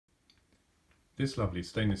This lovely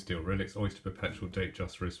stainless steel Rolex Oyster Perpetual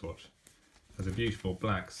Datejust wristwatch has a beautiful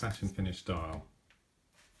black satin finish dial.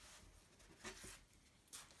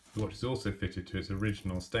 The watch is also fitted to its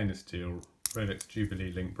original stainless steel Rolex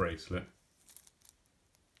Jubilee link bracelet,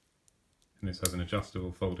 and this has an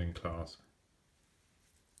adjustable folding clasp.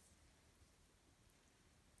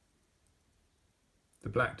 The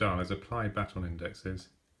black dial has applied baton indexes,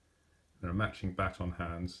 and there are matching baton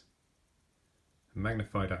hands, a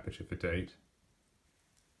magnified aperture for date,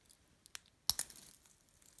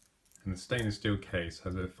 and the stainless steel case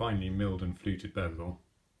has a finely milled and fluted bezel,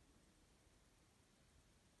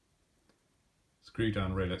 screw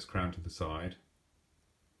down Rolex crown to the side,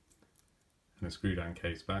 and a screw down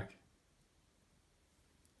case back.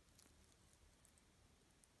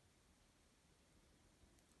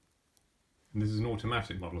 And this is an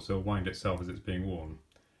automatic model, so it will wind itself as it's being worn.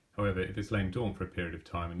 However, if it's lain dormant for a period of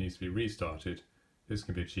time and needs to be restarted, this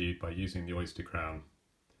can be achieved by using the Oyster crown.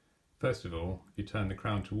 First of all, if you turn the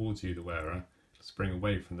crown towards you, the wearer, it will spring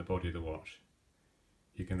away from the body of the watch.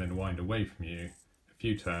 You can then wind away from you a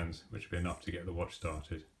few turns, which will be enough to get the watch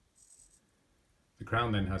started. The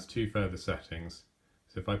crown then has two further settings,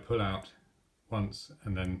 so if I pull out once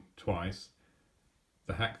and then twice,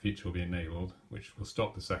 the hack feature will be enabled, which will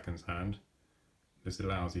stop the seconds hand. This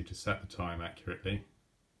allows you to set the time accurately.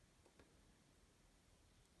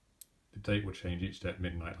 The date will change each day at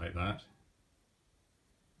midnight like that.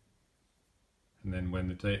 And then when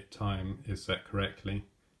the time is set correctly,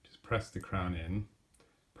 just press the crown in,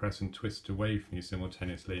 press and twist away from you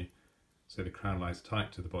simultaneously so the crown lies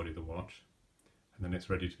tight to the body of the watch, and then it's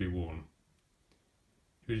ready to be worn.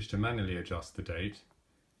 If you wish to manually adjust the date,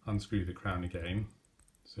 unscrew the crown again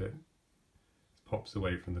so it pops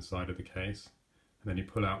away from the side of the case, and then you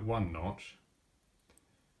pull out one notch,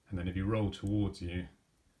 and then if you roll towards you,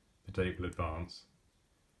 the date will advance.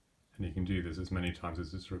 And you can do this as many times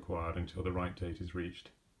as is required until the right date is reached.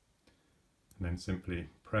 And then simply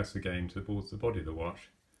press again towards the body of the watch,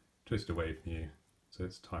 twist away from you so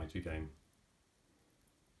it's tight again.